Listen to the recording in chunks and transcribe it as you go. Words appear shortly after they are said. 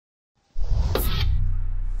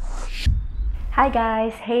Hi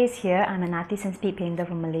guys, Haze here. I'm an artist and speed painter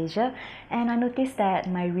from Malaysia, and I noticed that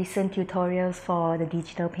my recent tutorials for the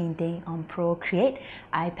digital painting on Procreate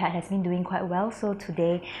iPad has been doing quite well. So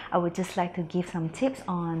today I would just like to give some tips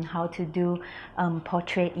on how to do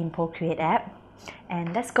portrait in Procreate app.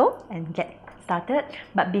 And let's go and get started.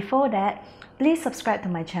 But before that, please subscribe to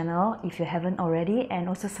my channel if you haven't already, and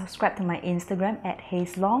also subscribe to my Instagram at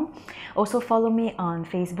Haze Long. Also follow me on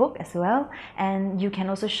Facebook as well, and you can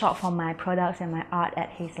also shop for my products and my art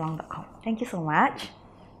at hazelong.com. Thank you so much.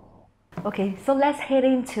 Okay, so let's head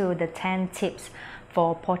into the 10 tips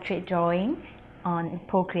for portrait drawing on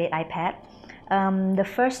Procreate iPad. The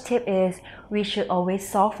first tip is we should always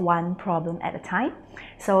solve one problem at a time.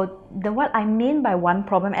 So what I mean by one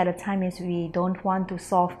problem at a time is we don't want to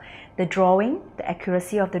solve the drawing, the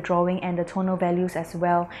accuracy of the drawing and the tonal values as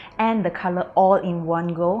well, and the color all in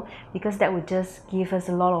one go, because that would just give us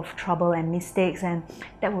a lot of trouble and mistakes, and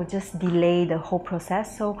that would just delay the whole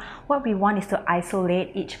process. So what we want is to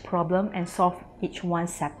isolate each problem and solve each one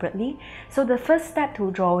separately. So the first step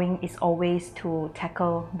to drawing is always to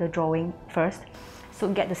tackle the drawing first. So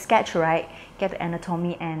get the sketch right, get the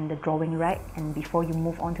anatomy and the drawing right, and before you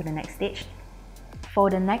move on to the next stage. For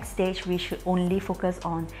the next stage, we should only focus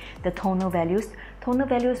on the tonal values. Tonal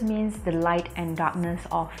values means the light and darkness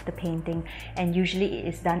of the painting, and usually it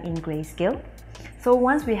is done in grayscale. So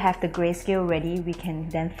once we have the grayscale ready, we can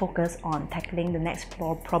then focus on tackling the next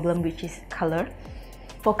problem, which is color.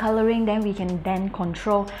 For coloring, then we can then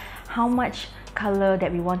control how much color that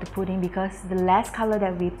we want to put in, because the less color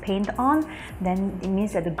that we paint on, then it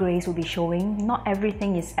means that the grays will be showing. Not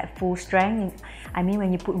everything is at full strength. I mean,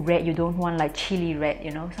 when you put red, you don't want like chili red,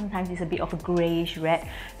 you know. Sometimes it's a bit of a grayish red,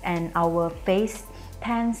 and our face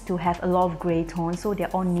tends to have a lot of gray tones, so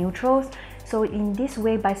they're all neutrals. So in this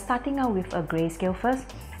way, by starting out with a grayscale first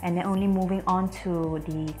and then only moving on to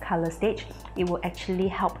the color stage, it will actually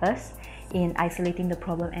help us in isolating the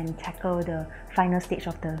problem and tackle the final stage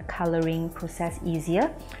of the coloring process easier.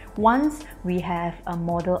 Once we have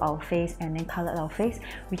modeled our face and then colored our face,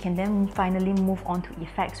 we can then finally move on to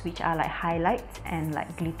effects, which are like highlights and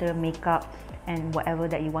like glitter, makeup, and whatever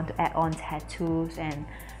that you want to add on, tattoos and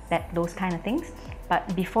those kind of things.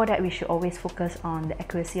 But before that, we should always focus on the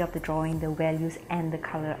accuracy of the drawing, the values and the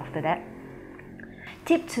color after that.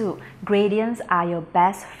 Tip 2. Gradients are your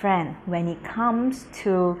best friend when it comes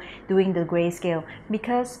to doing the grayscale,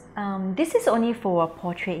 because this is only for a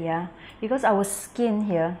portrait, yeah? Because our skin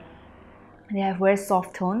here, they have very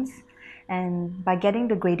soft tones, and by getting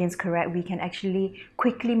the gradients correct, we can actually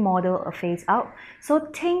quickly model a face out. So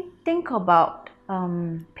think about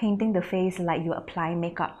painting the face like you apply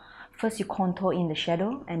makeup. First you contour in the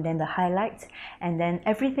shadow and then the highlights, and then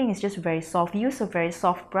everything is just very soft. Use a very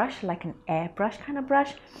soft brush, like an airbrush kind of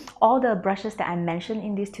brush. All the brushes that I mentioned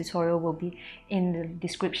in this tutorial will be in the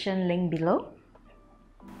description link below.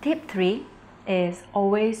 Tip 3 is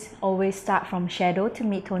always start from shadow to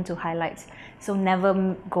mid-tone to highlights. So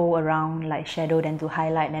never go around like shadow then to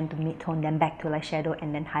highlight then to mid-tone then back to like shadow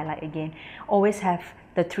and then highlight again. Always have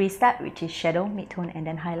the 3-step, which is shadow, mid-tone and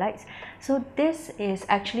then highlights. So this is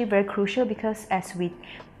actually very crucial, because as we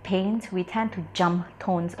paint, we tend to jump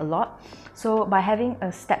tones a lot. So by having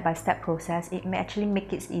a step-by-step process, it may actually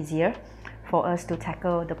make it easier for us to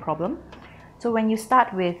tackle the problem. So when you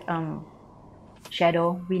start with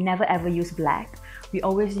shadow, we never ever use black. We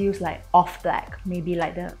always use like off black, maybe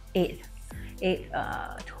like the 8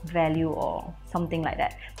 value or something like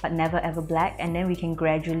that, but never ever black. And then we can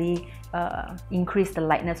gradually increase the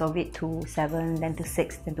lightness of it to 7, then to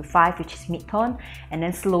 6, then to 5, which is mid-tone, and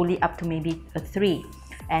then slowly up to maybe a 3.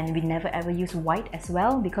 And we never ever use white as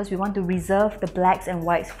well, because we want to reserve the blacks and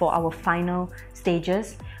whites for our final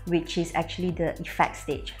stages, which is actually the effect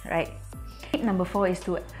stage, right? Tip number 4 is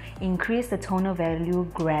to increase the tonal value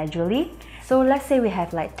gradually. So let's say we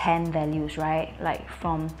have like 10 values, right? Like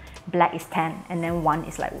from black is 10 and then 1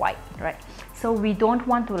 is like white, right? So we don't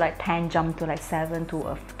want to like 10 jump to like 7 to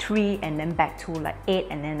a 3 and then back to like 8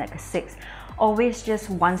 and then like a 6. Always just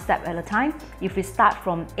one step at a time. If we start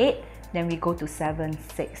from 8, then we go to 7,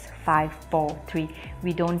 6, 5, 4, 3.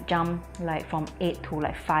 We don't jump like from 8 to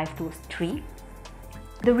like 5 to 3.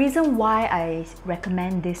 The reason why I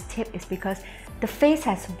recommend this tip is because the face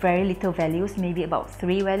has very little values, maybe about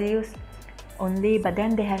 3 values only, but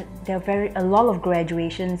then there are a lot of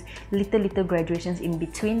graduations, little graduations in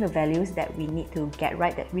between the values that we need to get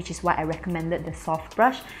right, which is why I recommended the soft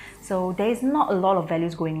brush. So there is not a lot of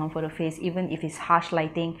values going on for the face. Even if it's harsh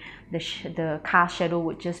lighting, the cast shadow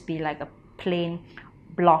would just be like a plain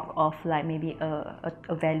block of like maybe a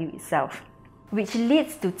value itself. Which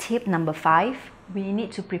leads to tip number 5. we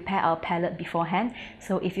need to prepare our palette beforehand.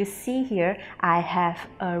 So if you see here, I have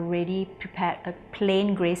already prepared a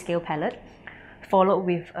plain grayscale palette, followed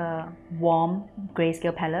with a warm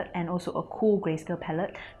grayscale palette and also a cool grayscale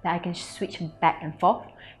palette that I can switch back and forth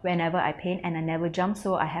whenever I paint, and I never jump,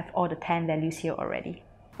 so I have all the tan values here already.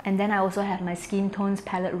 And then I also have my skin tones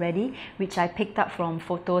palette ready, which I picked up from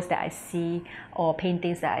photos that I see or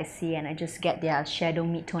paintings that I see, and I just get their shadow,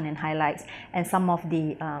 mid-tone and highlights and some of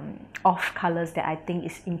the off colors that I think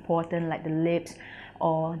is important, like the lips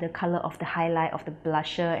or the color of the highlight of the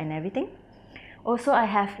blusher and everything. Also, I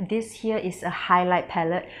have this here is a highlight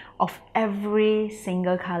palette of every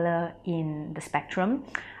single color in the spectrum.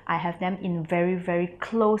 I have them in very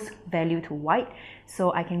close value to white,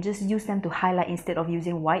 so I can just use them to highlight instead of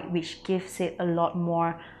using white, which gives it a lot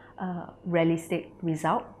more realistic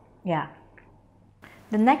result. Yeah.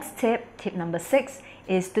 The next tip number 6,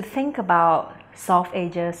 is to think about soft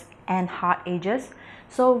edges and hard edges.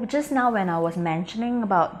 So just now when I was mentioning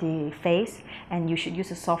about the face and you should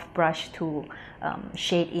use a soft brush to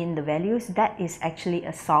shade in the values, that is actually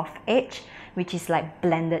a soft edge, which is like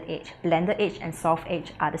blended edge. Blended edge and soft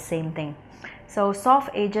edge are the same thing. So soft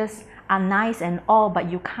edges are nice and all,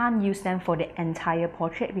 but you can't use them for the entire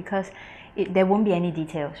portrait because there won't be any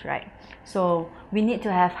details, right? So we need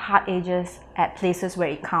to have hard edges at places where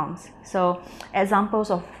it counts. So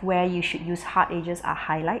examples of where you should use hard edges are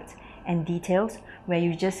highlights and details, where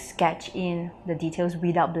you just sketch in the details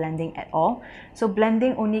without blending at all. So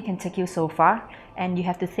blending only can take you so far, and you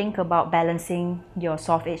have to think about balancing your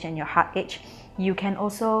soft edge and your hard edge. You can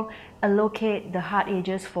also allocate the hard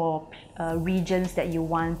edges for regions that you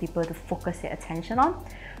want people to focus their attention on.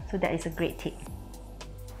 So that is a great tip.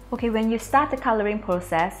 Okay, when you start the coloring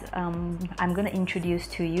process, I'm going to introduce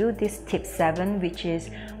to you this tip 7, which is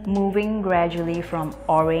moving gradually from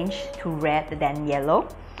orange to red then yellow.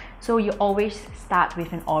 So you always start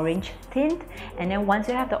with an orange tint, and then once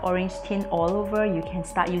you have the orange tint all over, you can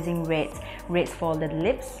start using reds. Reds for the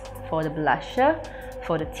lips, for the blusher,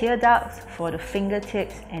 for the tear ducts, for the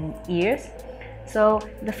fingertips and ears. So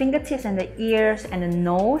the fingertips and the ears and the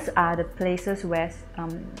nose are the places where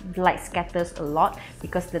light scatters a lot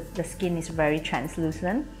because the skin is very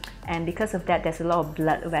translucent, and because of that there's a lot of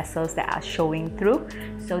blood vessels that are showing through.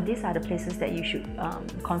 So these are the places that you should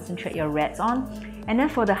concentrate your reds on. And then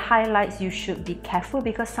for the highlights, you should be careful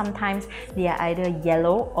because sometimes they are either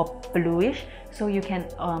yellow or bluish, so you can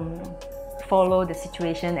follow the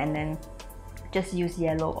situation and then just use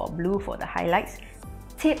yellow or blue for the highlights.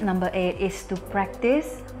 Tip number 8 is to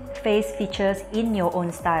practice face features in your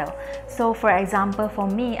own style. So for example, for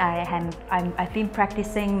me, I've been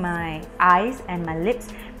practicing my eyes and my lips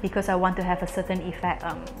because I want to have a certain effect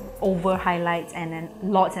over highlights and then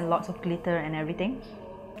lots and lots of glitter and everything.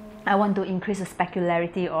 I want to increase the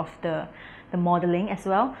specularity of the modeling as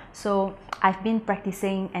well. So I've been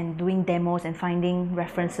practicing and doing demos and finding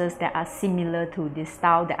references that are similar to this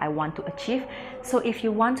style that I want to achieve. So if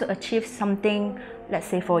you want to achieve something, let's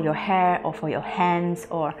say for your hair or for your hands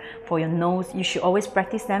or for your nose, you should always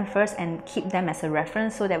practice them first and keep them as a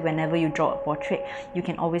reference so that whenever you draw a portrait, you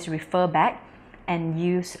can always refer back and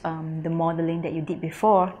use the modeling that you did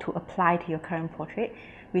before to apply to your current portrait,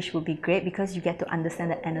 which would be great because you get to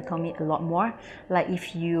understand the anatomy a lot more. Like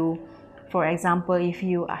if you, for example, if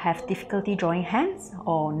you have difficulty drawing hands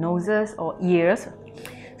or noses or ears,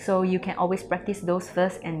 so you can always practice those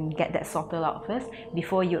first and get that sorted out first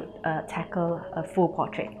before you tackle a full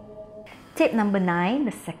portrait. Tip number 9,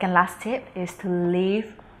 the second last tip, is to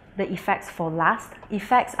leave the effects for last.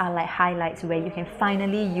 Effects are like highlights where you can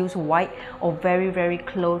finally use white or very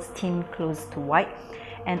close tint close to white.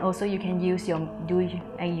 And also you can use you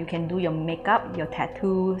can do your makeup, your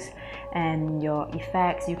tattoos and your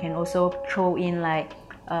effects. You can also throw in like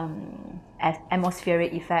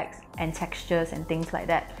atmospheric effects and textures and things like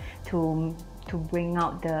that to bring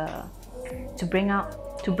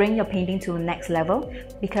your painting to the next level,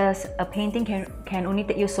 because a painting can only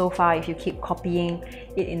take you so far if you keep copying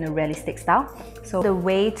it in a realistic style. So the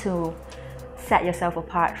way to set yourself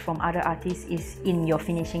apart from other artists is in your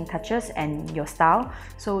finishing touches and your style.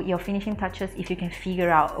 So your finishing touches, if you can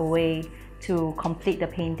figure out a way to complete the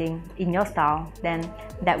painting in your style, then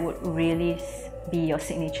that would really be your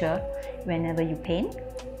signature whenever you paint.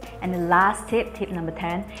 And the last tip, tip number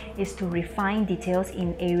 10, is to refine details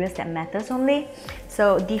in areas that matters only.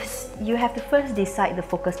 So this, you have to first decide the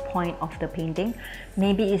focus point of the painting.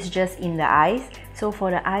 Maybe it's just in the eyes. So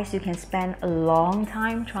for the eyes, you can spend a long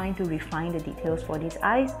time trying to refine the details for these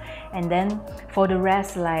eyes. And then for the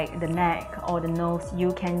rest, like the neck or the nose,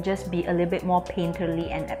 you can just be a little bit more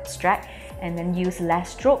painterly and abstract, and then use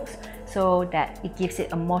less strokes so that it gives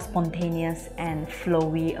it a more spontaneous and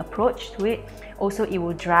flowy approach to it. Also, it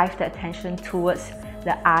will drive the attention towards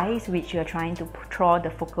the eyes, which you're trying to draw the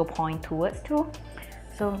focal point towards too.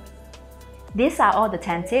 So these are all the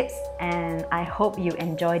 10 tips, and I hope you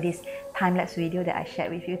enjoy this time-lapse video that I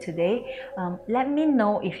shared with you today. Let me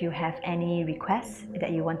know if you have any requests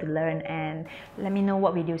that you want to learn, and let me know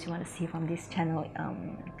what videos you want to see from this channel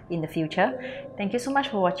in the future. Thank you so much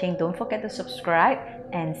for watching. Don't forget to subscribe,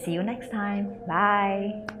 and see you next time.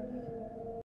 Bye!